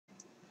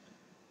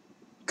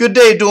Good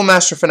day, Duel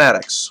Master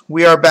Fanatics.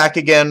 We are back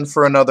again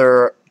for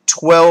another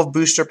 12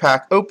 booster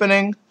pack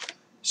opening.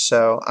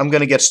 So I'm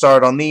going to get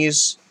started on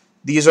these.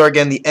 These are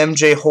again the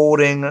MJ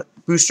Holding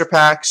booster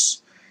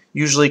packs,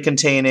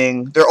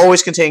 they're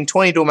always containing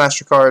 20 Duel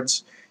Master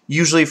cards,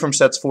 usually from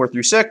sets 4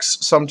 through 6,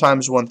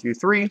 sometimes 1 through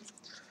 3.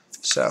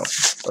 So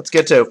let's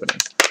get to opening.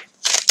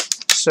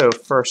 So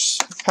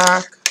first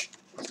pack,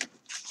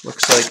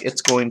 looks like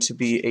it's going to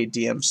be a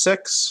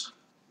DM6.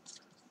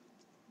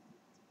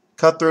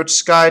 Cutthroat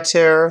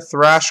Skytear,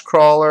 Thrash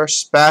Crawler,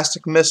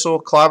 Spastic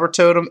Missile, Clobber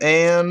Totem,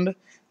 and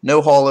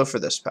no holo for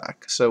this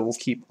pack. So we'll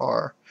keep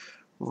our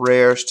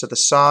rares to the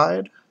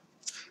side.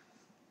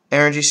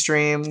 Energy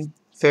Stream,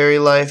 Fairy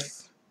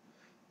Life,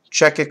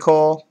 Check It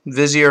Call,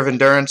 Vizier of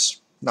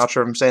Endurance, not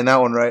sure if I'm saying that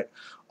one right,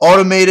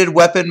 Automated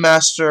Weapon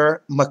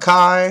Master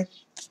Makai,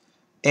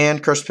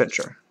 and Curse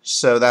Pincher.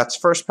 So that's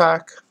first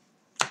pack.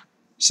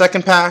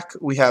 Second pack,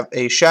 we have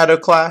a Shadow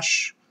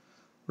Clash,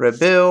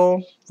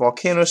 Rebill,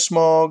 Volcano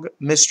Smog,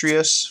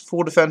 Mistrius,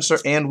 Full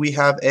Defensor, and we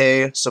have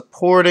a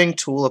Supporting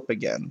Tulip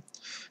again.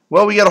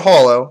 Well, we get a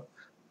holo,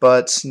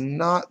 but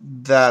not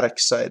that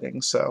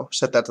exciting, so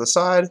set that to the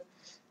side.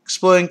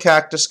 Exploding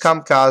Cactus,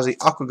 Kamikaze,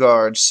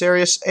 Aquaguard,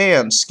 Sirius,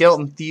 and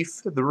Skeleton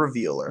Thief, the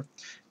Revealer.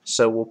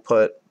 So we'll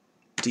put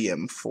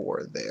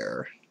DM4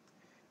 there.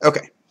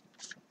 Okay,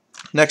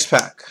 next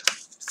pack.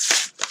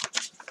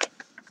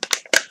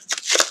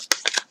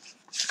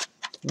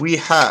 We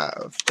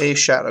have a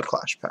Shadow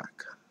Clash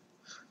pack.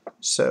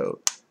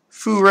 So,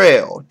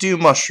 Furail, Dew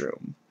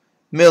Mushroom,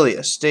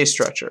 Milius, Day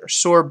Stretcher,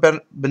 Soar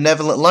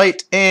Benevolent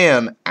Light,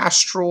 and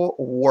Astral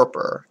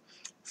Warper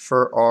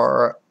for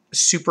our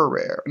super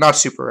rare. Not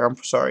super rare, I'm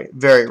sorry,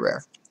 very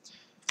rare.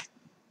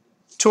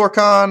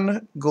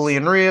 Torcon,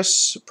 Gullion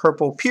Rias,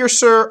 Purple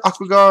Piercer,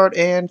 Aquaguard,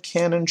 and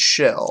Cannon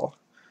Shell.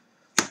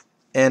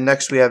 And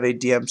next we have a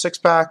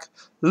DM6 pack.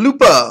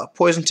 Lupa,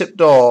 Poison Tip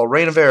Doll,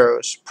 Rain of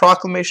Arrows,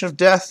 Proclamation of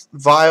Death,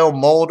 Vile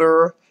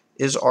Molder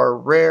is our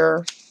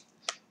rare.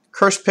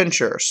 Curse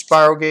Pincher,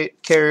 Spiral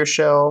Gate, Carrier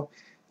Shell,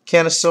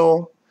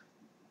 Canisil,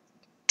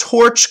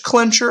 Torch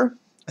Clencher,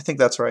 I think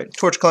that's right,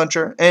 Torch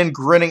Clencher, and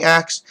Grinning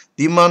Axe,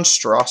 the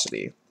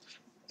Monstrosity.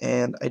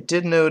 And I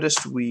did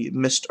notice we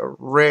missed a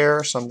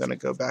rare, so I'm going to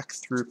go back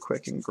through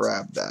quick and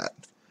grab that.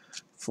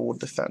 Full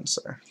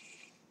Defensor.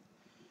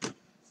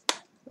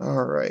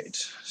 Alright,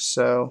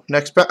 so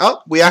next pack.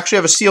 Oh, we actually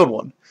have a sealed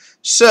one.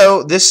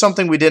 So this is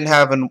something we didn't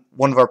have in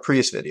one of our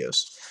previous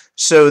videos.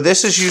 So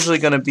this is usually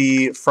going to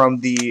be from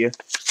the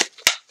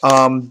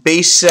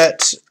base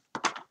set.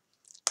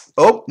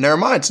 Oh, never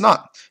mind, it's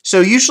not.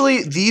 So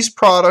usually these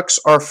products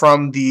are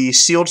from the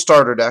sealed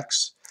starter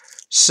decks.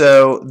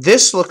 So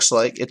this looks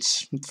like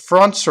it's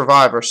front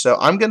Survivor. So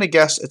I'm going to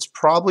guess it's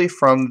probably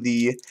from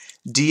the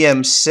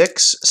DM6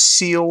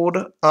 sealed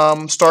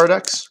starter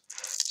decks.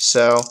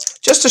 So,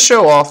 just to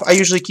show off, I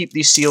usually keep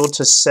these sealed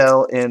to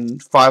sell in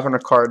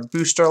 500 card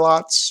booster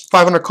lots.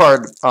 500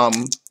 card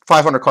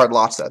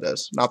lots, that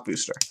is, not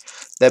booster.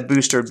 That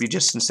booster would be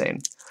just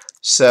insane.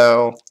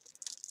 So,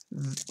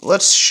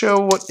 let's show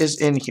what is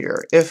in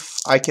here, if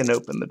I can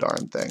open the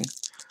darn thing.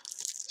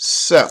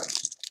 So,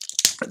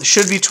 there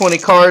should be 20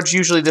 cards.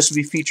 Usually this would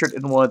be featured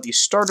in one of these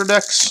starter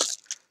decks.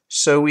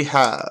 So, we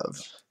have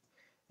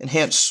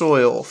Enhanced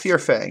Soil, Fear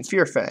Fang,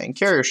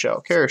 Carrier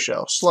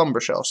Shell,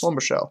 Slumber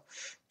Shell,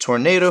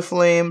 Tornado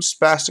Flame,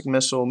 Spastic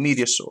Missile,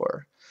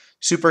 Meteosaur,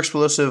 Super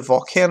Explosive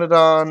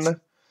Volcanodon,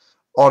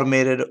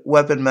 Automated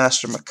Weapon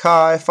Master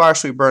Makai, Fire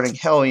Sweep Burning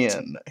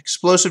Hellion,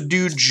 Explosive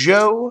Dude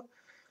Joe,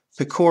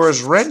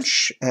 Pikora's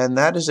Wrench, and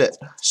that is it.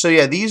 So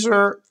yeah, these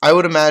are, I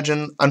would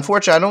imagine,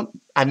 unfortunately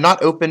I've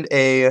not opened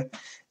a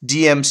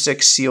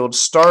DM6 sealed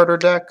starter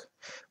deck,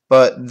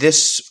 but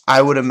this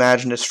I would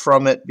imagine is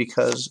from it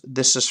because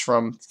this is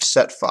from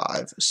set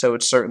 5, so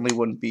it certainly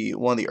wouldn't be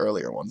one of the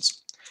earlier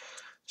ones.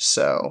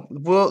 So,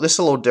 this is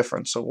a little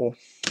different, so we'll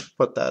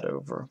put that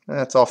over.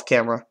 That's off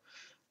camera.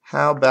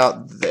 How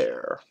about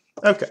there?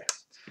 Okay,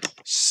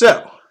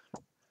 so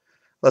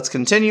let's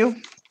continue.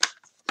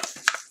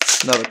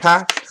 Another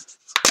pack.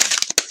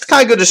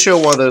 Kind of good to show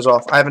one of those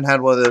off. I haven't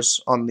had one of those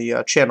on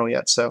the channel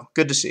yet, so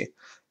good to see.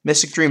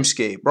 Mystic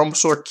Dreamscape,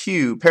 Rumblesaur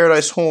Q,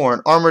 Paradise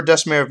Horn, Armored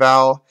Decimator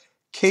Val,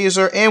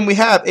 Kaiser, and we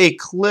have a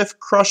Cliff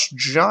Crush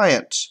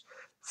Giant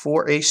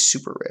for a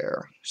super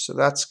rare. So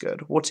that's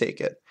good. We'll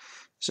take it.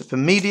 So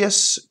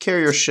Prometheus,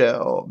 Carrier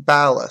Shell,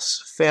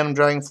 Ballast, Phantom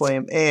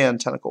Dragonflame,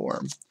 and Tentacle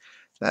Worm.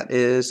 That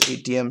is a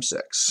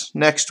DM6.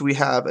 Next we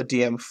have a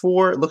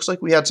DM4. It looks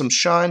like we had some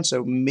shine,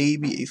 so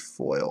maybe a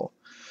foil.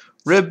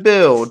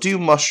 Rebill, Dew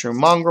Mushroom,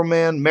 Mongrel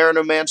Man,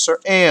 Marinomancer,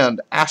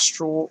 and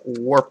Astral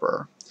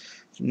Warper.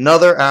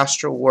 Another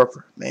Astral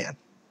Warper. Man,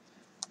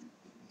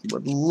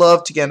 would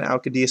love to get an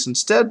Alcadius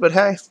instead, but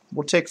hey,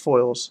 we'll take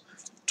foils.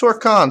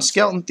 Torcon,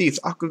 Skeleton Thief,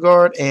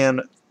 Aquaguard,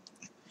 and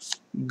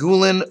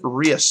Gullion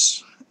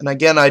Rias. And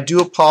again, I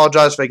do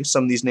apologize if I get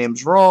some of these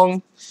names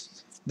wrong.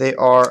 They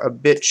are a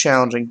bit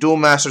challenging. Duel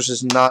Masters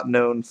is not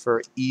known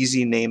for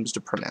easy names to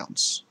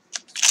pronounce.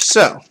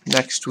 So,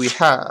 next we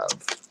have,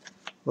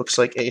 looks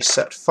like a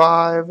set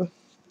 5.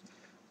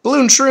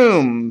 Balloon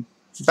Shroom,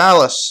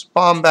 Ballast,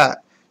 Bombat,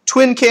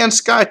 Twin Can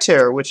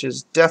Skytear, which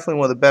is definitely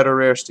one of the better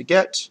rares to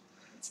get,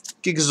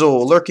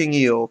 Gigazole, Lurking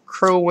Eel,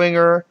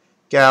 Crowwinger,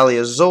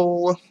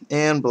 Galliazole,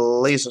 and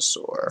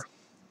Blazosaur.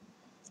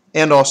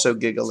 And also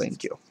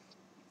Gigalinkyo.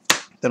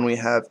 Then we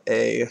have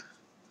a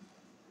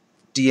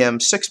DM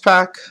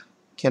 6-pack,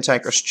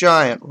 Cantankerous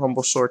Giant,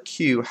 Rumblesaur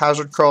Q,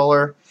 Hazard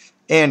Crawler,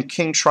 and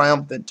King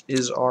Triumphant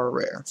is our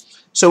rare.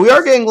 So we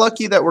are getting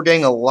lucky that we're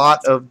getting a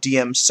lot of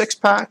DM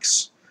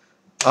 6-packs.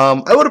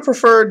 I would have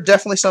preferred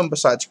definitely some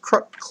besides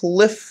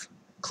Cliff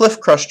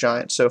Crush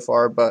Giant so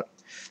far, but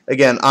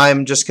again,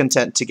 I'm just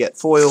content to get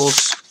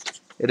foils.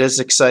 It is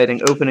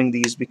exciting opening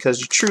these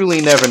because you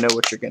truly never know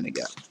what you're going to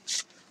get.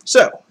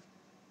 So,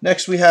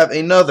 next we have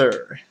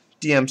another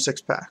DM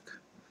 6-pack.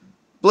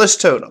 Bliss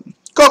Totem,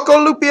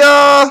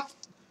 Cocolupia,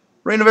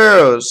 Rain of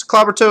Arrows,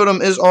 Clobber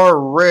Totem is our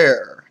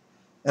rare.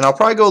 And I'll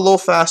probably go a little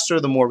faster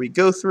the more we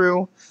go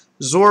through.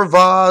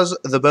 Zorvaz,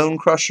 the Bone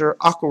Crusher,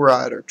 Aqua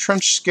Rider,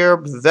 Trench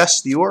Scarab,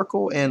 Vest the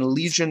Oracle, and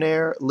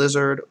Legionnaire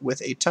Lizard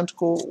with a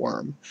Tentacle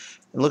Worm.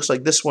 It looks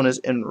like this one is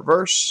in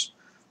reverse,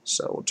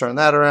 so we'll turn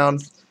that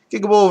around.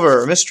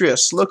 Gigabolver,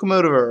 Mistrius,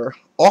 Locomotiver,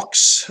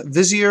 Ox,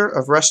 Vizier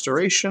of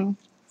Restoration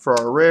for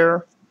our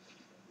rare.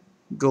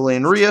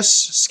 Golanrius,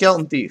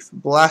 Skeleton Thief,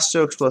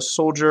 Blasto Explosive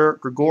Soldier,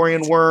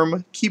 Gregorian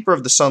Worm, Keeper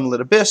of the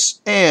Sunlit Abyss,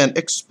 and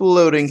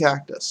Exploding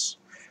Cactus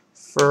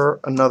for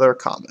another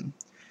common.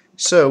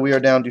 So we are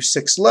down to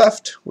 6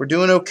 left. We're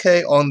doing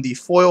okay on the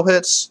foil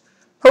hits.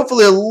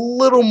 Hopefully a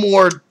little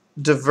more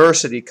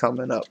diversity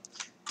coming up,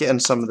 getting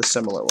some of the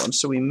similar ones.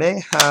 So we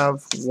may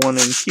have one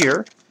in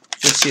here.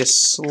 You'll see a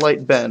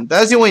slight bend.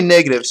 That's the only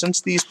negative.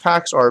 Since these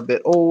packs are a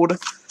bit old,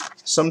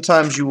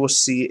 sometimes you will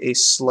see a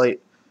slight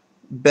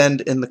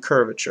bend in the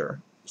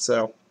curvature.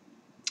 So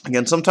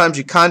again, sometimes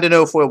you kind of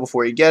know foil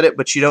before you get it,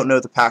 but you don't know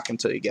the pack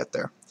until you get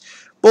there.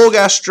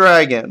 Bulgash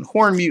Dragon,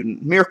 Horn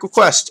Mutant, Miracle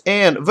Quest,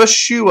 and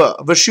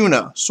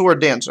Vashuna,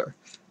 Sword Dancer.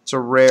 It's a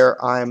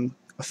rare I'm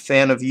a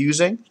fan of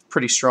using.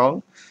 Pretty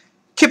strong.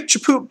 Kip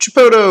Chipoop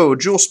Chipoto,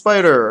 Jewel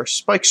Spider,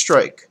 Spike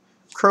Strike,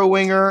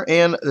 Crowwinger,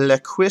 and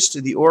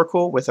Lequist the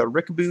Oracle with a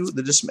Rikaboo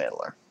the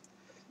Dismantler.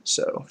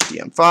 So,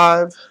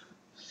 DM5.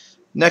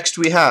 Next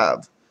we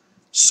have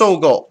Soul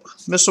Gulp,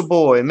 Missile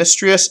Boy,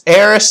 Mistrius,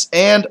 Eris,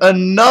 and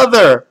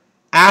another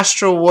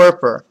Astral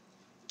Warper.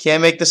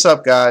 Can't make this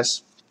up,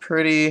 guys.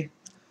 Pretty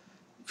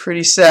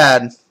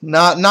sad.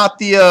 Not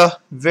the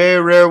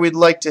very rare we'd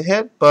like to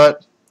hit,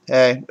 but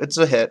hey, it's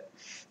a hit.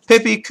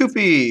 Pippi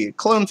Koopy,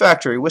 Clone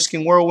Factory,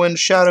 Whisking Whirlwind,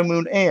 Shadow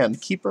Moon,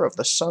 and Keeper of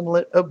the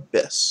Sunlit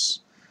Abyss.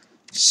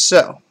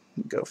 So,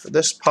 go for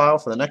this pile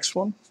for the next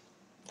one.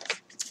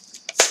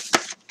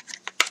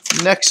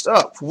 Next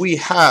up, we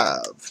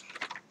have...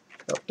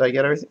 Oh, did I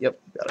get everything? Yep,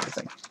 got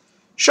everything.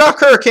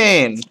 Shock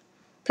Hurricane,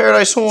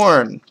 Paradise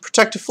Horn,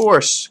 Protective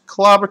Force,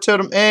 Clobber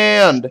Totem,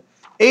 and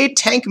a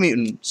Tank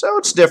Mutant. So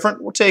it's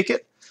different. We'll take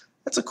it.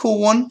 That's a cool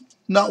one.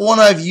 Not one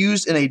I've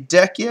used in a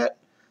deck yet,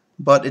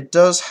 but it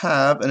does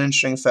have an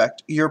interesting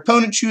effect. Your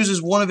opponent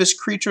chooses one of his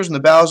creatures in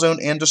the battle zone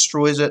and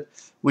destroys it,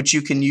 which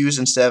you can use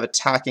instead of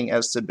attacking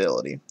as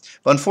stability.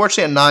 But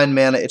unfortunately, at 9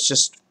 mana, it's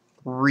just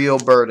real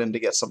burden to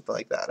get something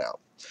like that out.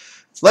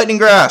 Lightning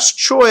Grass,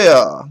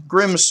 Choya,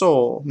 Grim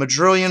Soul,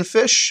 Madrillion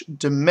Fish,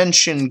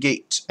 Dimension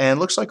Gate. And it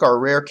looks like our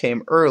rare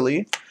came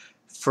early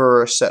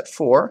for set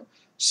 4.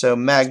 So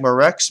Magma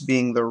Rex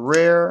being the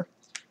rare.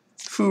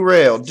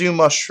 Furail, Dew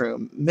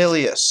Mushroom,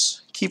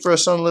 Milius, Keeper of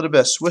Sunlit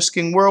Abyss,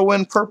 Whisking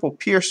Whirlwind, Purple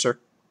Piercer,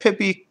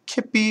 Pippi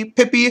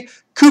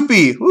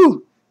Koopy.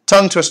 Woo!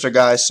 Tongue twister,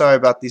 guys. Sorry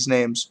about these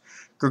names.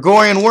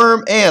 Gregorian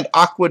Worm, and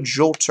Aqua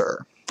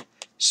Jolter.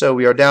 So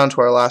we are down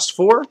to our last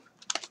 4.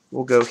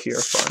 We'll go here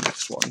for our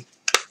next one.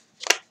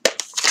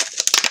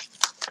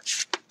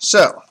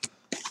 So,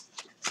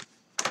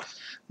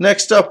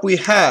 next up we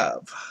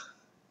have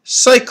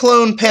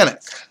Cyclone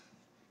Panic,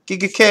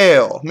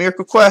 Gigakale,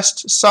 Miracle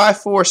Quest,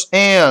 Psyforce,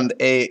 and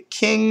a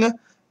King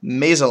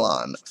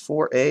Mazalon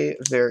for a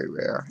very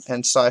rare.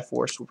 And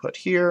Psyforce we'll put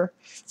here.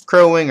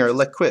 Crowwinger,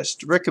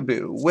 Lequist,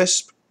 Rikaboo,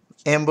 Wisp,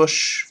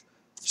 Ambush,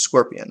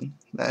 Scorpion.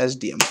 That is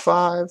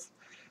DM5.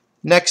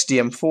 Next,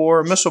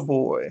 DM4, Missile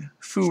Boy,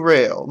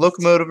 Furail,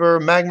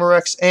 Locomotiver, Magma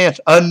Rex, and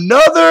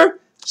another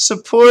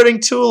supporting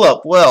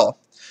Tulip. Well,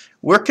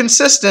 we're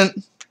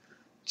consistent,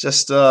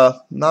 just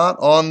not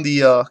on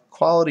the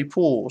quality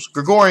pools.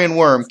 Gregorian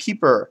Worm,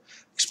 Keeper,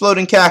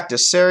 Exploding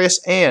Cactus, Sarius,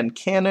 and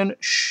Cannon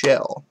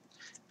Shell.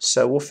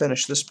 So we'll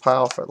finish this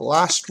pile for the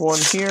last one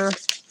here.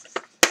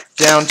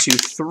 Down to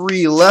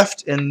 3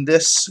 left in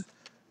this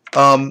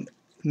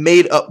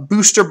made-up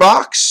booster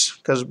box,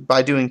 because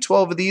by doing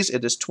 12 of these,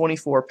 it is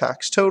 24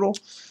 packs total.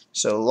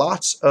 So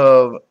lots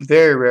of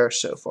very rare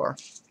so far.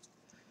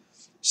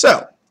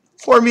 So,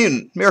 Horn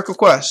Mutant, Miracle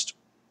Quest,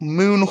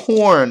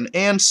 Moonhorn,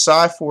 and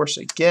Psyforce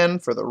again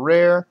for the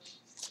rare.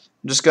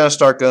 I'm just going to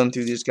start going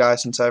through these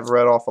guys since I've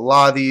read off a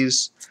lot of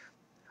these.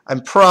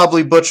 I'm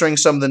probably butchering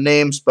some of the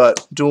names,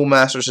 but Duel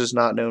Masters is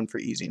not known for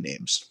easy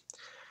names.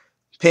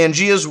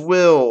 Pangea's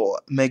Will,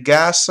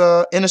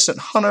 Megasa, Innocent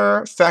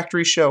Hunter,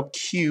 Factory Shell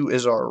Q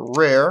is our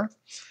rare.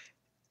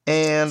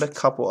 and a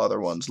couple other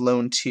ones.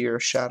 Lone Tear,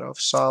 Shadow of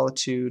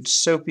Solitude,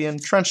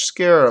 Sopian, Trench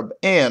Scarab,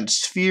 and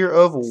Sphere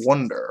of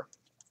Wonder.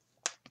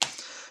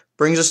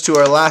 Brings us to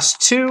our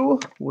last two.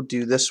 We'll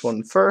do this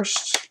one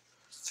first.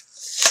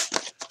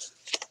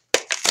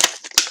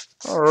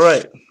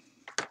 Alright,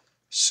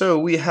 so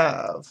we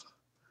have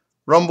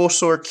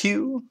Rumblesaur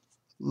Q,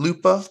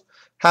 Lupa,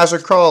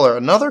 Hazard Crawler,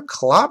 another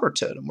Clobber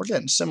Totem. We're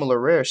getting similar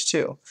rares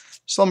too.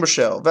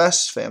 Slumbershell,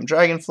 Vest, Fam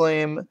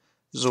Dragonflame,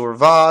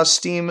 Zorvaz,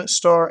 Steam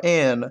Star,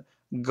 and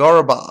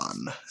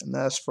Garbon. And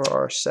that's for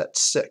our set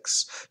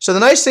 6. So the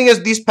nice thing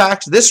is these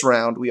packs this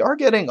round, we are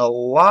getting a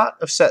lot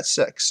of set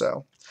 6.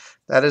 So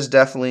that is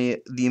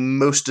definitely the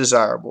most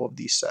desirable of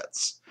these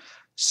sets.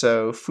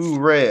 So,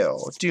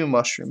 Furail, Dew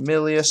Mushroom,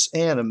 Milius,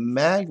 and a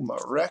Magma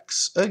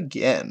Rex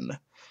again.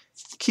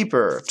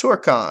 Keeper,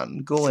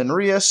 Torcon, Gulen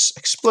Rias,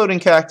 Exploding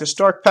Cactus,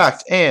 Dark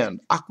Pact,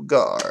 and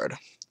Aquaguard.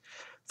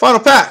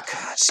 Final pack.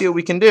 Let's see what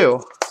we can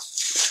do.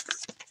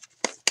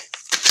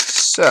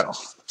 So,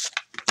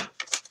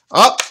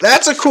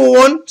 that's a cool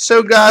one.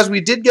 So, guys,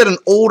 we did get an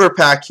older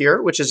pack here,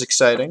 which is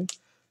exciting,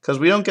 because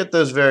we don't get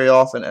those very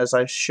often, as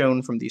I've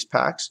shown from these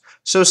packs.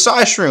 So,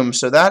 Psyshroom,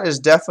 so that is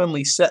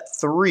definitely set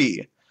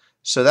 3.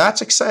 So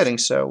that's exciting.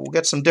 So we'll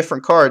get some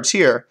different cards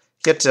here.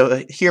 Get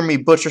to hear me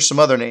butcher some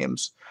other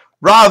names.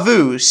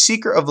 Ravu,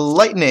 Seeker of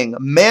Lightning,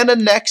 Mana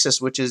Nexus,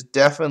 which is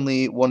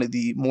definitely one of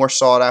the more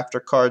sought after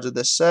cards of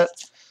this set.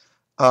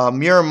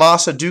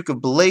 Muramasa, Duke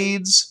of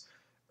Blades,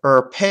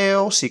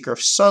 Pale, Seeker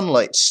of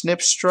Sunlight,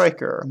 Snip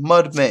Striker,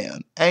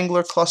 Mudman,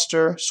 Angler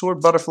Cluster, Sword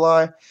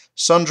Butterfly,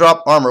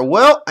 Sundrop Armor.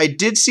 Well, I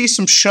did see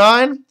some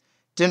shine.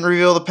 Didn't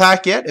reveal the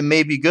pack yet. It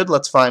may be good.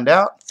 Let's find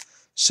out.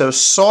 So,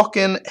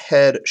 Salkin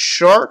Head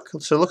Shark.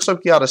 So, it looks like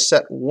we got a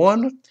set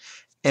 1.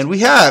 And we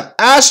have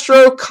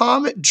Astro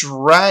Comet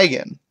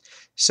Dragon.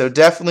 So,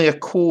 definitely a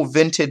cool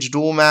vintage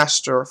Duel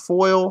Master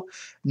foil.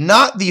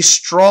 Not the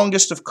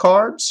strongest of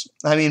cards.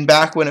 I mean,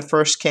 back when it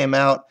first came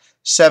out,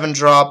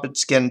 7-drop,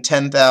 it's getting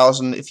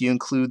 10,000 if you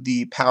include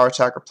the Power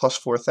Attacker plus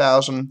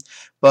 4,000.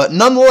 But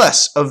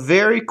nonetheless, a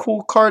very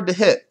cool card to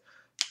hit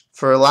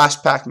for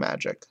last pack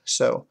magic.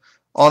 So,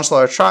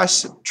 Onslaught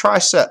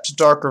Triceps,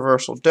 Dark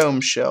Reversal, Dome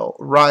Shell,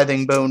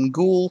 Writhing Bone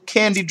Ghoul,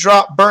 Candy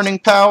Drop, Burning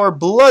Power,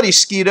 Bloody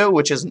Skeeto,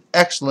 which is an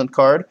excellent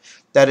card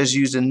that is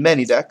used in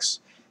many decks,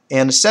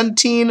 and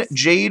Centene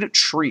Jade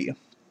Tree.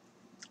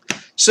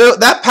 So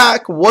that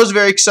pack was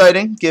very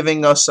exciting,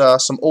 giving us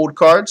some old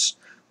cards.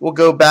 We'll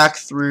go back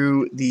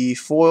through the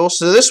foils.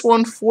 So this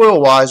one,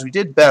 foil-wise, we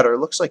did better. It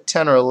looks like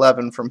 10 or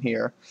 11 from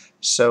here.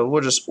 So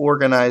we'll just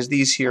organize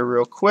these here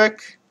real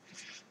quick.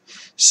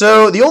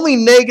 So the only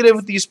negative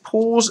with these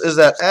pools is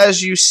that,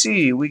 as you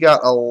see, we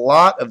got a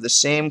lot of the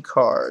same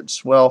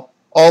cards. Well,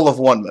 all of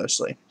one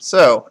mostly.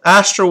 So,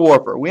 Astro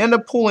Warper. We end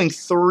up pulling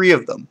 3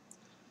 of them.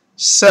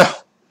 So,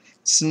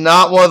 it's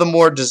not one of the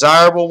more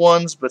desirable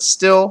ones, but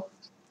still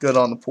good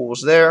on the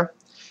pools there.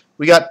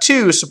 We got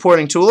 2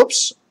 Supporting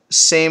Tulips.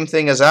 Same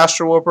thing as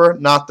Astro Warper.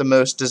 Not the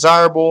most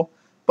desirable,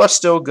 but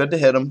still good to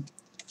hit them.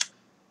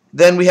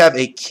 Then we have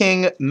a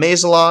King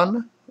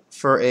Mazelon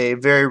for a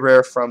very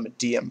rare from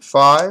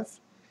DM5.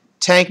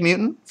 Tank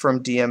Mutant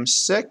from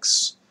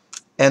DM6,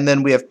 and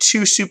then we have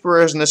 2 super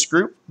rares in this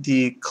group,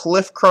 the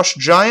Cliff Crush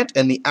Giant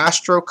and the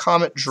Astro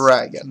Comet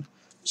Dragon.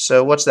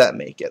 So what's that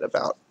make it?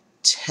 About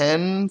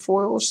 10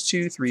 foils?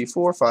 2, 3,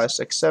 4, 5,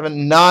 6,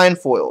 7, 9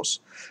 foils.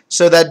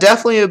 So that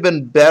definitely have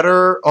been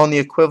better on the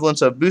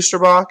equivalence of Booster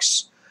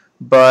Box,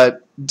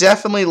 but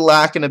definitely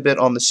lacking a bit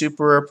on the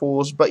super rare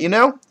pools. But you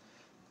know,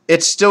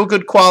 it's still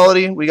good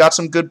quality. We got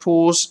some good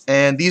pools,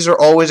 and these are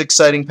always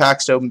exciting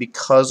packs to open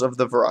because of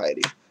the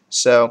variety.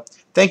 So,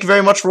 thank you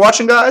very much for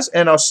watching, guys,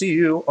 and I'll see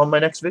you on my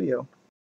next video.